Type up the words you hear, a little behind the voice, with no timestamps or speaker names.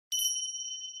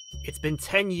It's been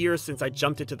 10 years since I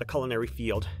jumped into the culinary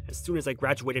field, as soon as I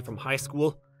graduated from high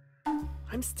school.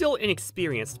 I'm still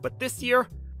inexperienced, but this year,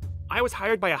 I was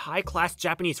hired by a high-class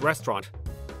Japanese restaurant.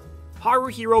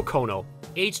 Haruhiro Kono,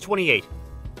 age 28.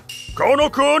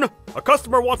 Kono-kun! A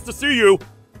customer wants to see you!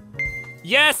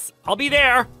 Yes, I'll be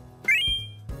there!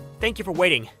 Thank you for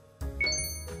waiting.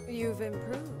 You've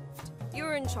improved.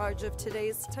 You're in charge of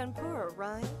today's tempura,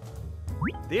 right?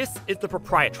 This is the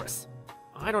proprietress.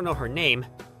 I don't know her name,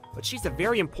 but she's a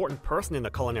very important person in the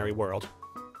culinary world.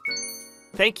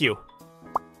 Thank you.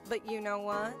 But you know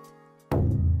what?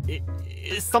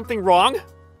 Is something wrong?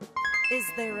 Is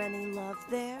there any love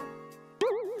there?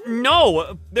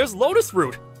 No, there's lotus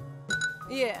root.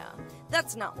 Yeah,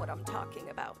 that's not what I'm talking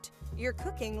about. Your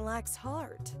cooking lacks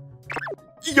heart.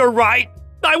 You're right.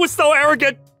 I was so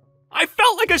arrogant. I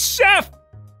felt like a chef.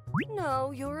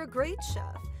 No, you're a great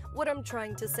chef. What I'm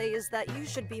trying to say is that you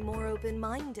should be more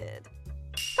open-minded.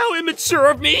 How immature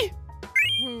of me.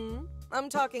 I'm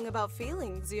talking about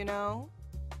feelings, you know?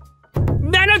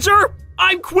 Manager,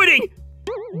 I'm quitting.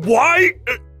 Why?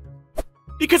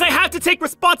 Because I have to take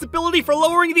responsibility for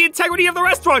lowering the integrity of the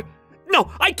restaurant.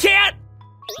 No, I can't.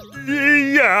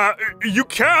 Yeah, you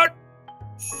can't.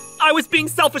 I was being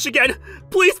selfish again.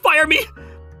 Please fire me.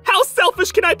 How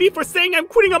selfish can I be for saying I'm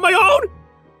quitting on my own?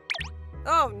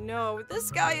 Oh no,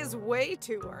 this guy is way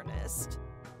too earnest.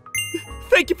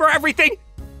 Thank you for everything.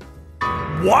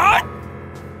 What?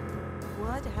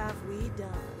 What have we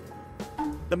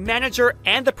done? The manager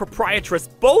and the proprietress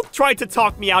both tried to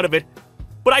talk me out of it,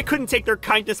 but I couldn't take their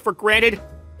kindness for granted.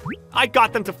 I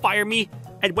got them to fire me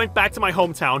and went back to my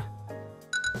hometown.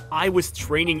 I was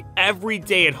training every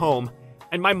day at home,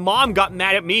 and my mom got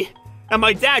mad at me, and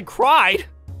my dad cried.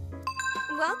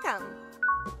 Welcome.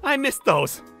 I missed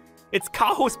those. It's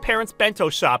Kaho's parents' bento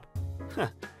shop. Huh.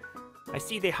 I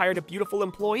see they hired a beautiful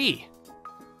employee.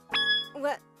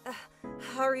 What?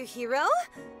 Haruhiro?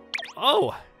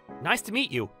 Oh, nice to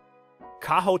meet you.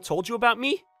 Kaho told you about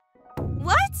me?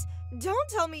 What? Don't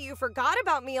tell me you forgot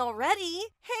about me already.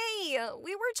 Hey,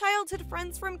 we were childhood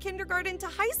friends from kindergarten to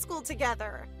high school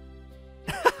together.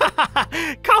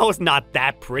 Kaho's not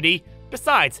that pretty.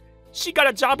 Besides, she got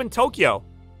a job in Tokyo.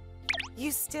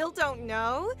 You still don't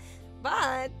know?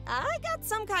 But I got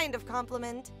some kind of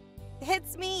compliment.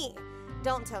 It's me.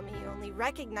 Don't tell me you only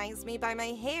recognize me by my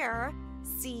hair.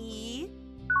 See?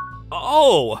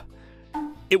 Oh!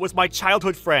 It was my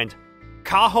childhood friend,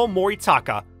 Kaho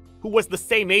Moritaka, who was the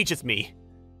same age as me.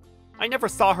 I never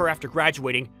saw her after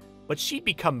graduating, but she'd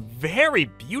become very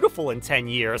beautiful in 10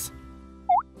 years.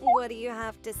 What do you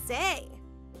have to say?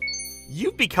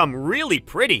 You've become really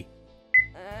pretty.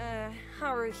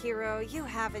 Haruhiro, you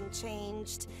haven't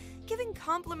changed. Giving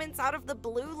compliments out of the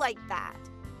blue like that.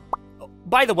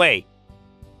 By the way.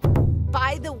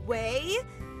 By the way?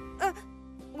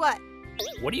 What?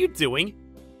 What are you doing?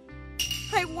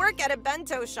 I work at a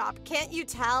bento shop, can't you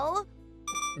tell?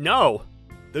 No.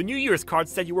 The New Year's card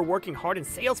said you were working hard in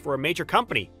sales for a major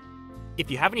company.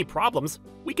 If you have any problems,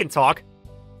 we can talk.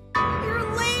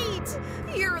 You're late!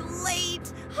 You're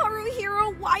late!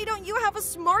 Haruhiro, why don't you have a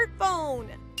smartphone?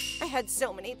 I had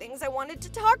so many things I wanted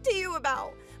to talk to you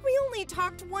about. We only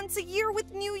talked once a year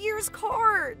with New Year's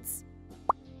cards.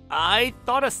 I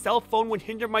thought a cell phone would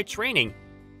hinder my training.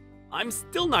 I'm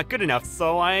still not good enough,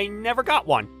 so I never got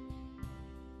one.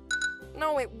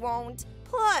 No, it won't.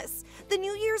 Plus, the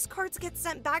New Year's cards get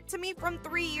sent back to me from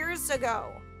 3 years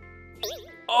ago.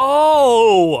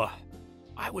 Oh!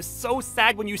 I was so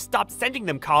sad when you stopped sending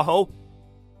them, Kaho.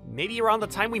 Maybe around the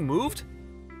time we moved?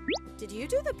 Did you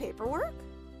do the paperwork?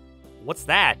 What's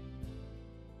that?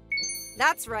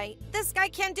 That's right. This guy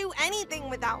can't do anything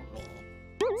without me.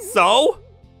 So?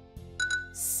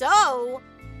 So?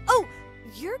 Oh,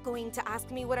 you're going to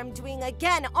ask me what I'm doing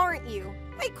again, aren't you?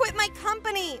 I quit my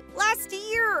company last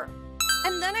year.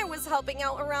 And then I was helping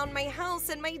out around my house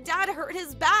and my dad hurt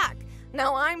his back.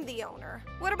 Now I'm the owner.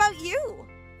 What about you?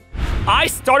 I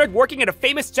started working at a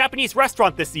famous Japanese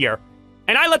restaurant this year,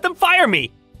 and I let them fire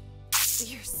me.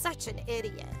 You're such an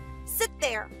idiot. Sit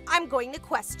there. I'm going to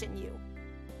question you.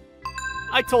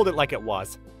 I told it like it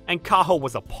was, and Kaho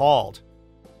was appalled.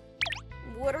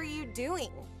 What are you doing?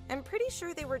 I'm pretty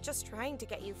sure they were just trying to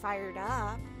get you fired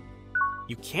up.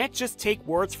 You can't just take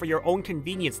words for your own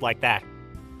convenience like that.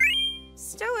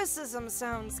 Stoicism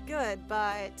sounds good,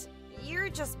 but you're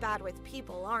just bad with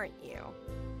people, aren't you?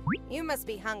 You must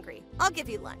be hungry. I'll give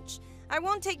you lunch. I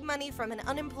won't take money from an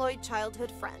unemployed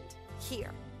childhood friend.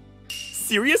 Here.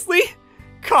 Seriously?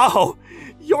 Kaho,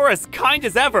 you're as kind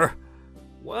as ever.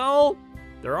 Well,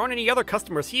 there aren't any other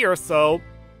customers here, so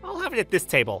I'll have it at this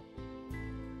table.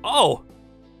 Oh!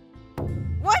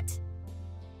 What?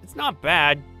 It's not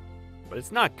bad, but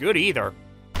it's not good either.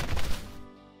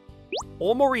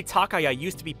 Omori Takaya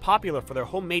used to be popular for their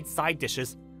homemade side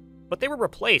dishes, but they were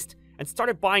replaced and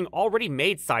started buying already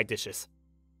made side dishes.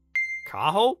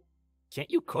 Kaho,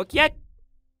 can't you cook yet?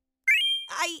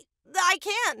 I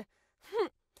can.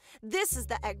 This is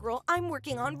the egg roll I'm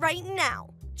working on right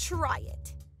now. Try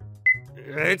it.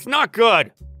 It's not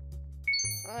good.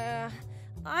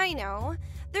 I know.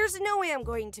 There's no way I'm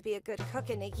going to be a good cook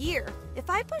in a year. If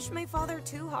I push my father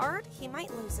too hard, he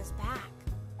might lose his back.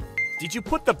 Did you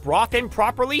put the broth in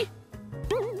properly?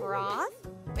 Broth?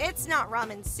 It's not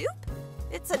ramen soup.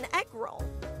 It's an egg roll.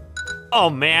 Oh,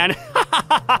 man.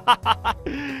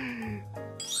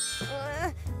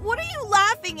 What are you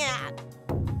laughing at?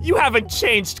 You haven't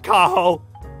changed, Kaho.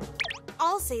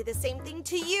 I'll say the same thing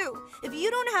to you. If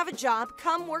you don't have a job,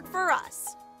 come work for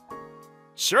us.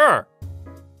 Sure.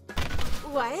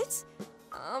 What?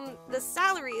 The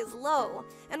salary is low,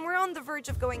 and we're on the verge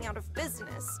of going out of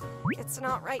business. It's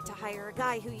not right to hire a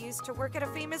guy who used to work at a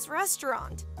famous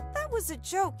restaurant. That was a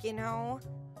joke, you know.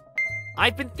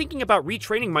 I've been thinking about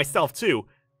retraining myself too,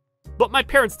 but my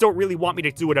parents don't really want me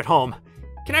to do it at home.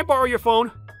 Can I borrow your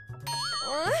phone?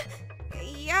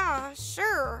 Yeah,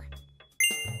 sure.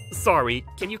 Sorry,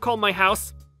 can you call my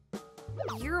house?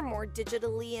 You're more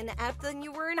digitally inept than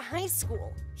you were in high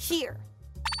school. Here.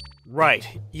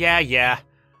 Right, yeah.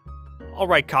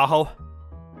 Alright, Kaho.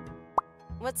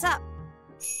 What's up?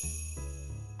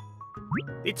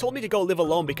 They told me to go live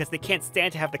alone because they can't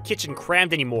stand to have the kitchen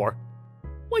crammed anymore.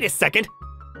 Wait a second.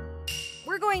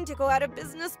 We're going to go out of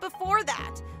business before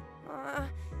that.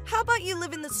 How about you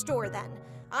live in the store then?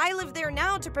 I live there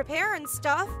now to prepare and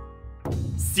stuff.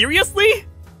 Seriously?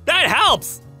 That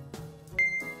helps!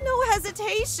 No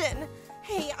hesitation.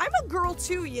 Hey, I'm a girl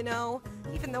too, you know,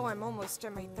 even though I'm almost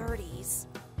in my 30s.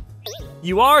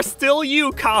 You are still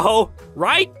you, Kaho,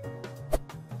 right?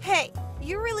 Hey,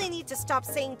 you really need to stop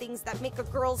saying things that make a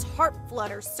girl's heart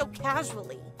flutter so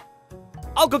casually.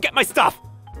 I'll go get my stuff!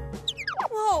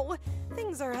 Whoa,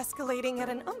 things are escalating at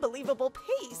an unbelievable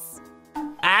pace.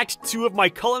 Act 2 of my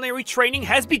culinary training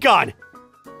has begun!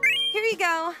 Here you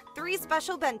go, 3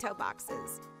 special bento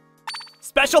boxes.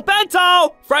 Special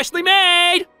bento! Freshly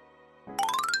made!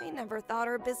 I never thought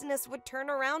our business would turn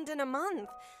around in a month.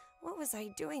 What was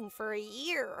I doing for a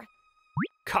year?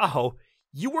 Kaho,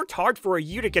 you worked hard for a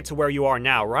year to get to where you are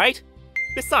now, right?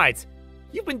 Besides,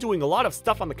 you've been doing a lot of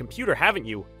stuff on the computer, haven't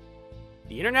you?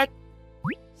 The internet?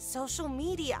 Social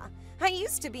media. I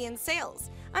used to be in sales.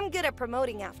 I'm good at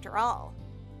promoting after all.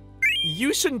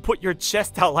 You shouldn't put your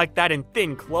chest out like that in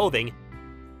thin clothing.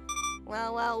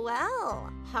 Well,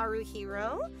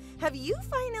 Haruhiro, have you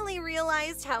finally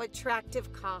realized how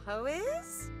attractive Kaho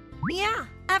is? Yeah,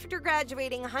 after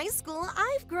graduating high school,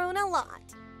 I've grown a lot.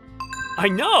 I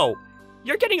know!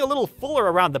 You're getting a little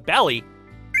fuller around the belly.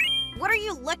 What are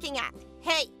you looking at?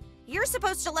 Hey, you're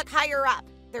supposed to look higher up.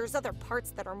 There's other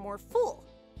parts that are more full.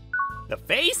 The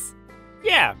face?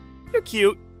 Yeah, you're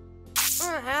cute.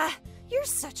 You're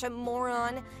such a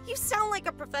moron. You sound like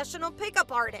a professional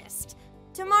pickup artist.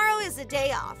 Tomorrow is a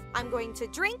day off. I'm going to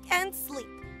drink and sleep.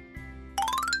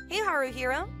 Hey,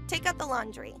 Haruhiro, take out the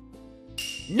laundry.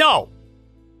 No!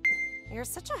 You're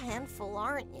such a handful,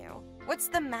 aren't you? What's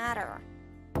the matter?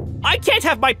 I can't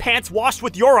have my pants washed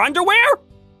with your underwear?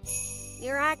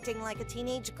 You're acting like a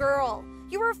teenage girl.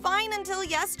 You were fine until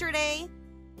yesterday.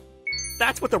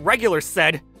 That's what the regular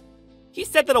said. He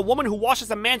said that a woman who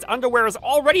washes a man's underwear is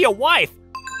already a wife.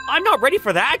 I'm not ready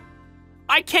for that.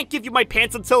 I can't give you my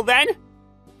pants until then.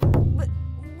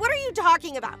 What are you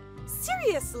talking about?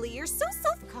 Seriously, you're so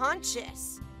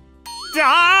self-conscious.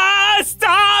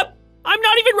 Stop! I'm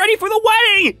not even ready for the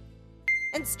wedding!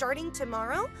 And starting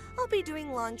tomorrow, I'll be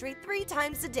doing laundry 3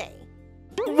 times a day.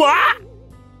 What?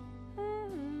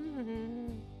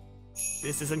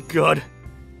 This isn't good.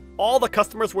 All the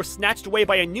customers were snatched away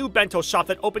by a new bento shop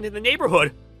that opened in the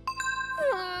neighborhood.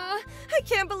 I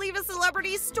can't believe a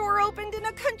celebrity store opened in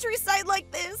a countryside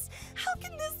like this. How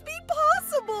can this be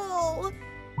possible?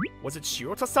 Was it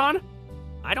Shirota-san?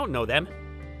 I don't know them.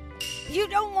 You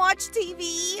don't watch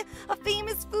TV? A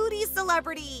famous foodie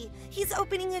celebrity. He's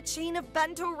opening a chain of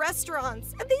bento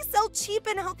restaurants, and they sell cheap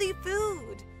and healthy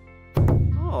food.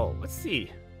 Oh, let's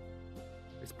see.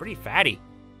 It's pretty fatty.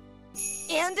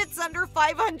 And it's under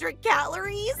 500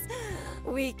 calories?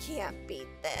 We can't beat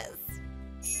this.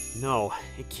 No,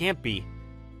 it can't be.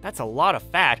 That's a lot of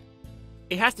fat.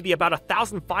 It has to be about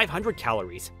 1,500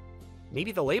 calories.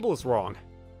 Maybe the label is wrong.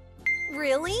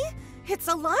 Really? It's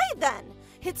a lie then.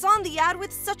 It's on the ad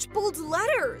with such bold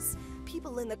letters.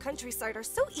 People in the countryside are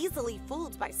so easily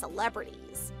fooled by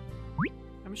celebrities.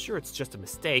 I'm sure it's just a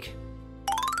mistake.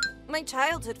 My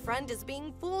childhood friend is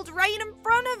being fooled right in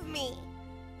front of me.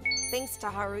 Thanks to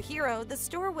Haruhiro, the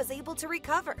store was able to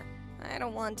recover. I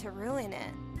don't want to ruin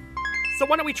it. So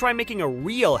why don't we try making a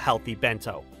real healthy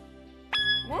bento?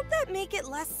 Won't that make it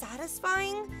less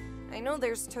satisfying? I know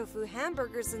there's tofu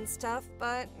hamburgers and stuff,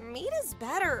 but meat is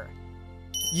better.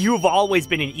 You've always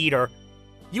been an eater.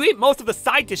 You ate most of the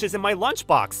side dishes in my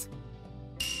lunchbox.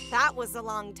 That was a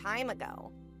long time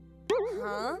ago.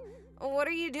 Huh? What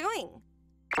are you doing?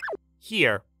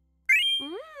 Here.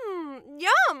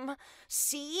 Yum!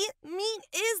 See? Meat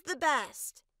is the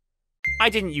best. I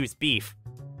didn't use beef.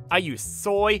 I used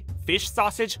soy, fish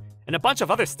sausage, and a bunch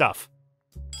of other stuff.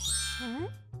 Huh?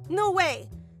 No way.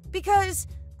 Because,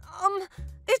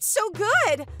 it's so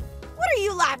good. What are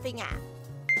you laughing at?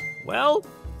 Well,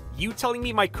 you telling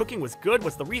me my cooking was good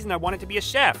was the reason I wanted to be a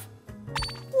chef.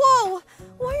 Whoa!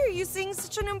 Why are you saying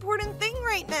such an important thing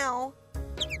right now?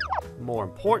 More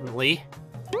importantly...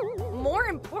 More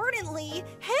importantly,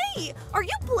 hey! Are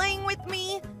you playing with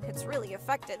me? It's really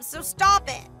effective, so stop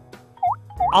it!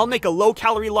 I'll make a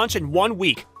low-calorie lunch in 1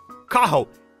 week. Kaho,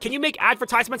 can you make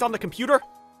advertisements on the computer?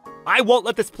 I won't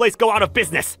let this place go out of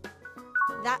business!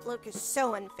 That look is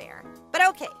so unfair. But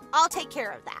okay, I'll take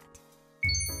care of that.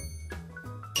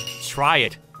 Try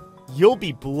it. You'll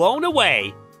be blown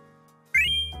away!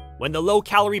 When the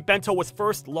low-calorie bento was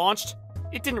first launched,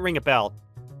 it didn't ring a bell.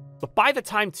 But by the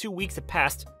time 2 weeks had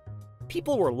passed,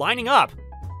 people were lining up.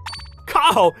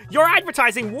 Kaho, your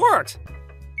advertising worked!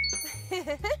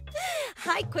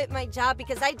 I quit my job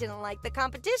because I didn't like the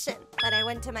competition. But I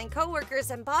went to my coworkers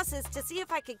and bosses to see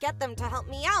if I could get them to help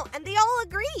me out, and they all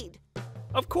agreed.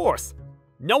 Of course.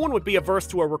 No one would be averse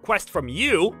to a request from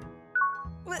you.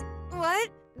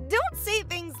 What? Don't say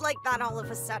things like that all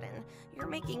of a sudden. You're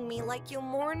making me like you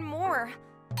more and more.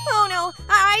 Oh no,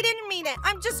 I didn't mean it.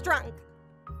 I'm just drunk.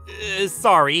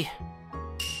 Sorry.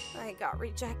 I got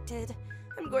rejected.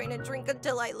 I'm going to drink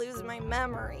until I lose my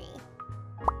memory.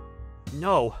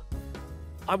 No.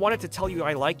 I wanted to tell you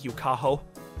I like you, Kaho.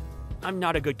 I'm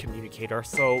not a good communicator,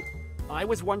 so I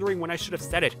was wondering when I should have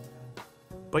said it.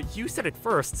 But you said it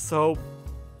first, so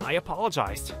I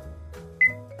apologized.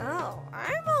 Oh,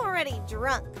 I'm already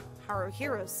drunk.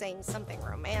 Haruhiro's saying something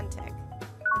romantic.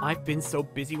 I've been so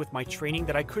busy with my training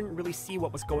that I couldn't really see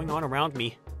what was going on around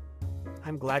me.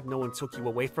 I'm glad no one took you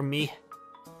away from me.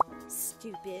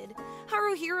 Stupid.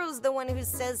 Haruhiro's the one who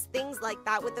says things like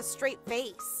that with a straight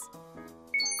face.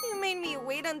 You made me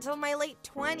wait until my late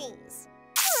 20s.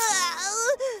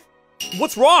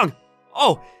 What's wrong?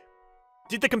 Oh,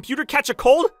 did the computer catch a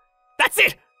cold? That's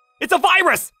it! It's a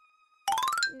virus!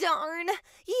 Darn,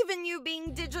 even you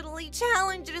being digitally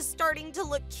challenged is starting to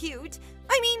look cute.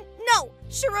 I mean, no,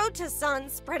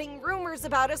 Shirota-san's spreading rumors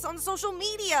about us on social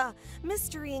media.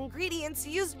 Mystery ingredients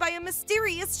used by a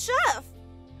mysterious chef.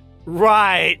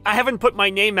 Right, I haven't put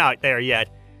my name out there yet.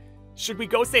 Should we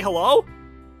go say hello?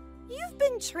 You've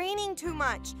been training too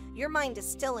much. Your mind is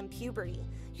still in puberty.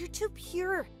 You're too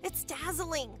pure. It's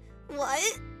dazzling.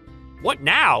 What? What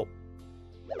now?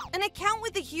 An account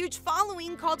with a huge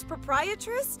following called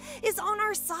Proprietress is on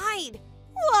our side.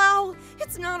 Wow,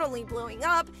 it's not only blowing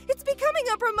up, it's becoming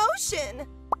a promotion.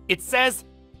 It says,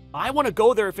 I want to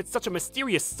go there if it's such a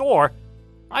mysterious store.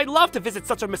 I'd love to visit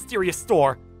such a mysterious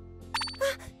store.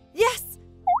 Yes,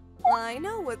 I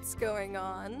know what's going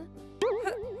on.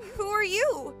 Who are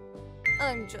you?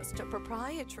 I'm just a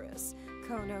proprietress,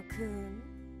 Kono-kun.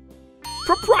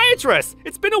 Proprietress!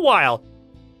 It's been a while.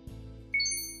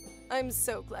 I'm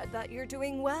so glad that you're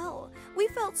doing well. We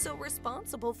felt so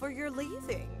responsible for your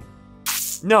leaving.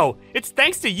 No, it's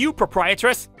thanks to you,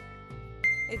 Proprietress.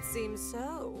 It seems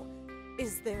so.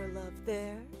 Is there love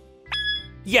there?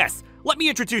 Yes, let me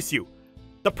introduce you.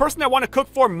 The person I want to cook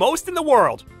for most in the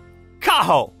world.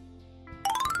 Kaho!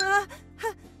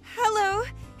 Hello.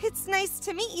 It's nice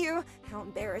to meet you. How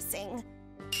embarrassing.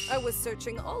 I was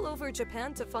searching all over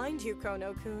Japan to find you,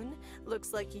 Kono-kun.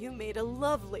 Looks like you made a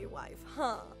lovely wife,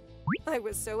 huh? I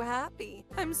was so happy.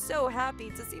 I'm so happy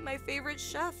to see my favorite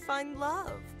chef find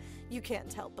love. You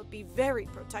can't help but be very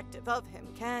protective of him,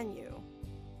 can you?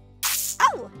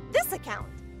 Oh, this account.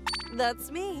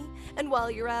 That's me. And while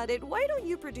you're at it, why don't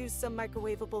you produce some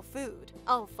microwavable food?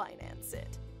 I'll finance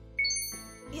it.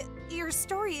 Your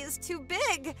story is too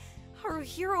big.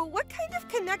 Haruhiro, what kind of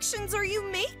connections are you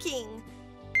making?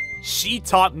 She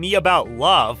taught me about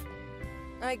love.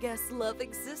 I guess love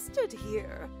existed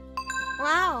here.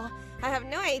 Wow, I have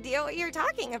no idea what you're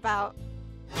talking about.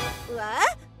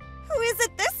 What? Who is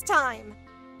it this time?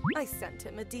 I sent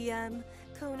him a DM.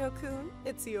 Kono-kun,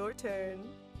 it's your turn.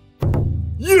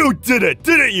 You did it,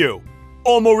 didn't you?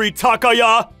 Omori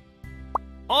Takaya!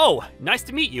 Oh, nice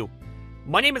to meet you.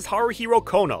 My name is Haruhiro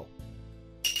Kono.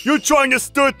 You're trying to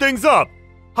stir things up!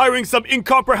 Hiring some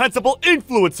incomprehensible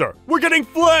influencer! We're getting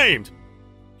flamed!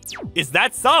 Is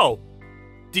that so?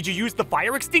 Did you use the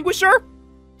fire extinguisher?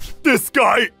 This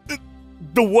guy...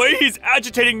 The way he's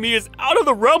agitating me is out of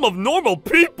the realm of normal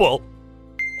people!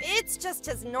 It's just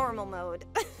his normal mode.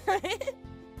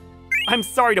 I'm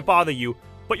sorry to bother you,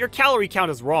 but your calorie count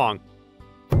is wrong.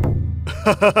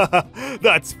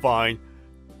 That's fine.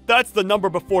 That's the number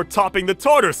before topping the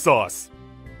tartar sauce.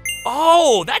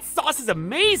 Oh, that sauce is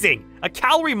amazing! A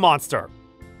calorie monster!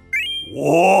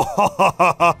 Whoa!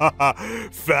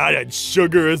 Fat and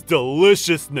sugar is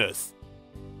deliciousness!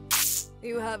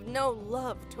 You have no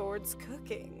love towards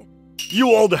cooking.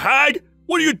 You old hag!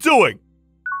 What are you doing?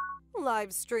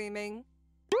 Live streaming.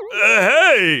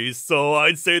 Hey! So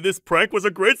I'd say this prank was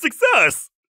a great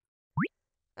success!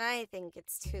 I think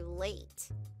it's too late.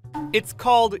 It's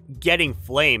called getting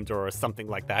flamed or something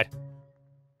like that.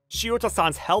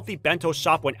 Shiroto-san's healthy bento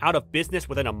shop went out of business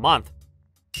within a month.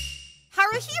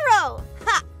 Haruhiro!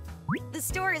 Ha! The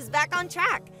store is back on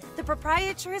track. The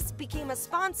proprietress became a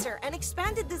sponsor and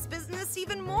expanded this business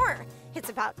even more. It's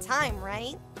about time,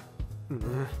 right?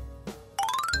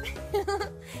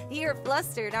 You're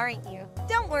flustered, aren't you?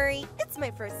 Don't worry, it's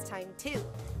my first time too.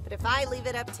 But if I leave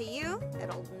it up to you,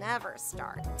 it'll never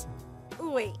start.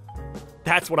 Wait.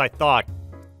 That's what I thought.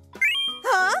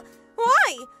 Huh?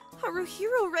 Why?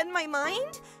 Haruhiro read my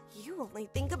mind? You only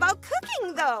think about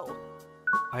cooking, though.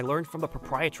 I learned from the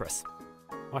proprietress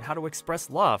on how to express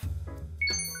love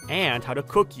and how to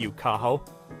cook you, Kaho.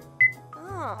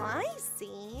 Oh, I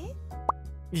see.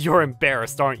 You're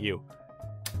embarrassed, aren't you?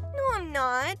 No, I'm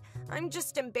not. I'm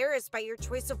just embarrassed by your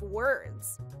choice of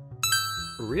words.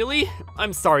 Really?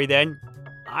 I'm sorry then.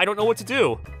 I don't know what to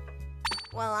do.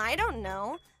 Well, I don't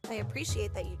know. I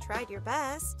appreciate that you tried your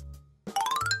best.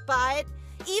 But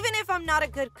even if I'm not a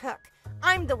good cook,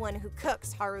 I'm the one who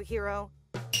cooks, Haruhiro.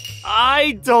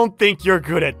 I don't think you're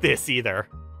good at this either.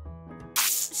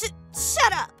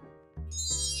 Shut up!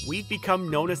 We've become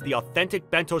known as the authentic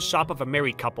bento shop of a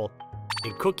married couple.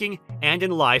 In cooking and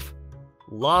in life,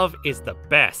 love is the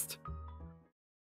best.